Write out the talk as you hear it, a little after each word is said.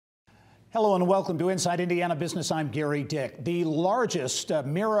Hello and welcome to Inside Indiana Business. I'm Gary Dick. The largest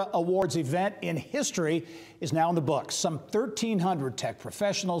Mira Awards event in history is now in the books. Some 1,300 tech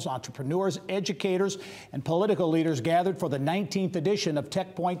professionals, entrepreneurs, educators, and political leaders gathered for the 19th edition of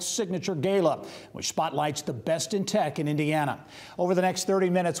TechPoint's signature gala, which spotlights the best in tech in Indiana. Over the next 30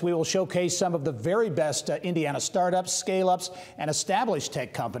 minutes, we will showcase some of the very best Indiana startups, scale-ups, and established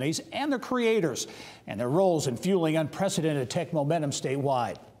tech companies and their creators and their roles in fueling unprecedented tech momentum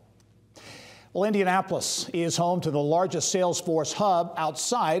statewide. Well, Indianapolis is home to the largest Salesforce hub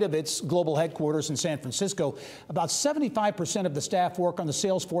outside of its global headquarters in San Francisco. About 75% of the staff work on the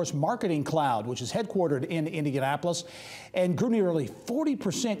Salesforce Marketing Cloud, which is headquartered in Indianapolis, and grew nearly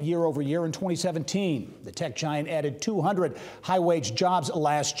 40% year over year in 2017. The tech giant added 200 high-wage jobs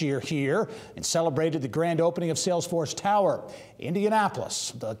last year here and celebrated the grand opening of Salesforce Tower.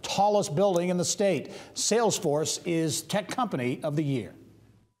 Indianapolis, the tallest building in the state. Salesforce is Tech Company of the Year.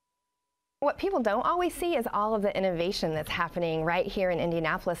 What people don't always see is all of the innovation that's happening right here in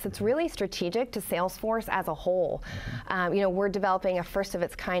Indianapolis. It's really strategic to Salesforce as a whole. We're developing a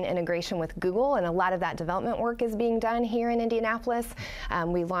first-of-its-kind integration with Google, and a lot of that development work is being done here in Indianapolis.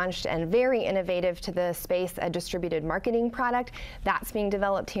 We launched, and very innovative to the space, a distributed marketing product. That's being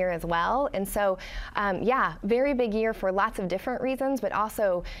developed here as well. And so, yeah, very big year for lots of different reasons, but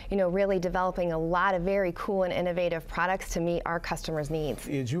also, really developing a lot of very cool and innovative products to meet our customers' needs.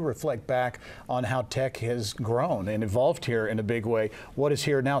 As you reflect back on how tech has grown and evolved here in a big way, what is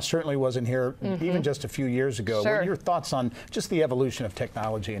here now certainly wasn't here even just a few years ago. Sure. What are your thoughts on just the evolution of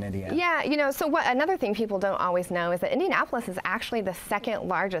technology in Indiana? Yeah, so another thing people don't always know is that Indianapolis is actually the second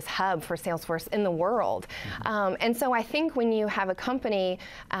largest hub for Salesforce in the world. And so I think when you have a company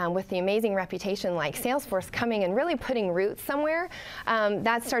with the amazing reputation like Salesforce coming and really putting roots somewhere,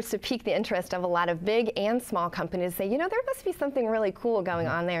 that starts to pique the interest of a lot of big and small companies. Say, there must be something really cool going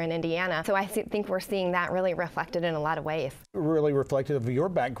on there in Indiana. So I think we're seeing that really reflected in a lot of ways. Really reflective of your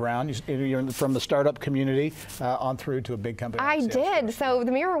background. You're from the startup community on through to a big company. I did. So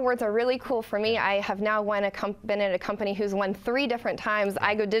the Mira Awards are really cool for me. I have now been at a company who's won 3 different times: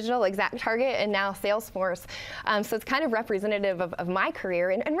 IGO Digital, ExactTarget, and now Salesforce. So it's kind of representative of my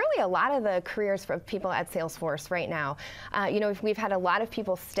career and really a lot of the careers of people at Salesforce right now. We've had a lot of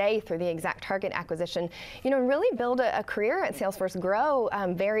people stay through the ExactTarget acquisition, and really build a career at Salesforce, grow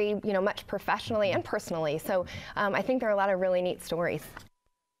very, much professionally and personally. So I think there are a lot of really neat stories.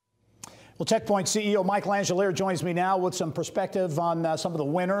 Well, TechPoint CEO Mike Langellier joins me now with some perspective on some of the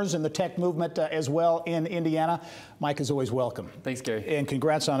winners in the tech movement as well in Indiana. Mike is always welcome. Thanks, Gary. And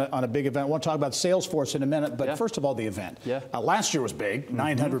congrats on a big event. I want to talk about Salesforce in a minute, but first of all, the event. Last year was big,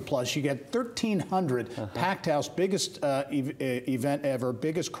 900 plus. You get 1,300, packed house, biggest event ever,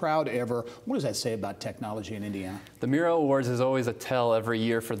 biggest crowd ever. What does that say about technology in Indiana? The Mira Awards is always a tell every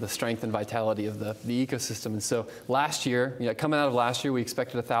year for the strength and vitality of the ecosystem. And so last year, coming out of last year, we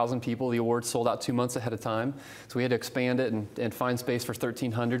expected 1,000 people. The awards sold out 2 months ahead of time. So we had to expand it and find space for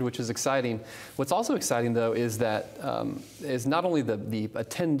 1,300, which is exciting. What's also exciting, though, is that is not only the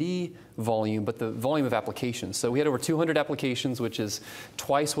attendee volume, but the volume of applications. So we had over 200 applications, which is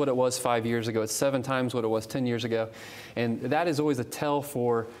twice what it was 5 years ago. It's 7 times what it was 10 years ago. And that is always a tell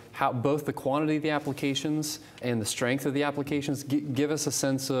for how both the quantity of the applications and the strength of the applications give us a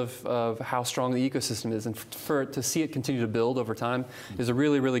sense of how strong the ecosystem is. And to see it continue to build over time is a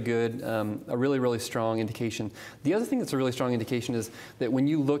really, really good, a really, really strong indication. The other thing that's a really strong indication is that when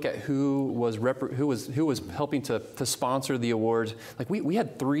you look at who was helping to sponsor the awards, like we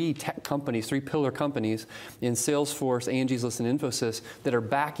had 3 tech companies, 3 pillar companies in Salesforce, Angie's List, and Infosys that are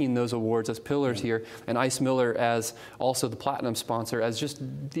backing those awards as pillars here, and Ice Miller as also the platinum sponsor, as just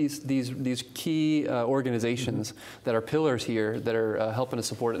these key organizations that are pillars here that are helping to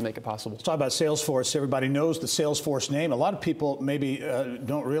support it and make it possible. Let's talk about Salesforce. Everybody knows the Salesforce name. A lot of people maybe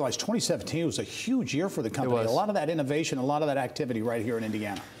don't realize 2017 was a huge year for the company. A lot of that innovation, a lot of that activity right here in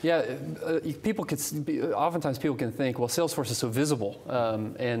Indiana. Yeah, oftentimes people can think, well, Salesforce is so visible,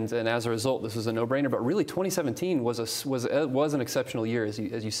 and as a result, this is a no-brainer. But really, 2017 was an exceptional year, as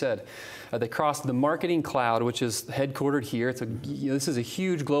you said. They crossed the Marketing Cloud, which is headquartered here. This is a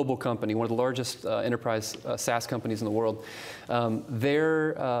huge global company, one of the largest enterprise SaaS companies in the world.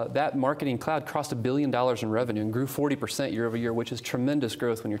 That Marketing Cloud crossed $1 billion in revenue and grew 40% year over year, which is tremendous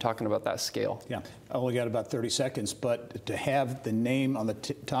growth when you're talking about that scale. Yeah, I only got about 30 seconds, but to have the name on the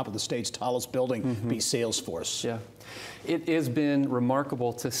top of the state's tallest building be Salesforce. Yeah. It has been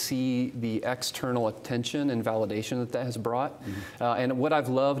remarkable to see the external attention and validation that that has brought. And what I've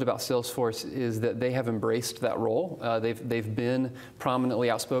loved about Salesforce is that they have embraced that role. They've been prominently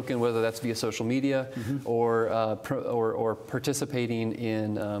outspoken, whether that's via social media or participating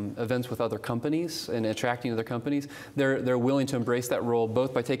in events with other companies and attracting other companies. They're willing to embrace that role,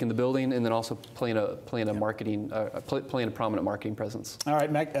 both by taking the building and then also playing a prominent marketing presence. All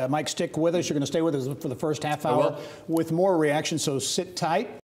right, Mike, stick with us. You're going to stay with us for the first half hour with more reactions, so sit tight.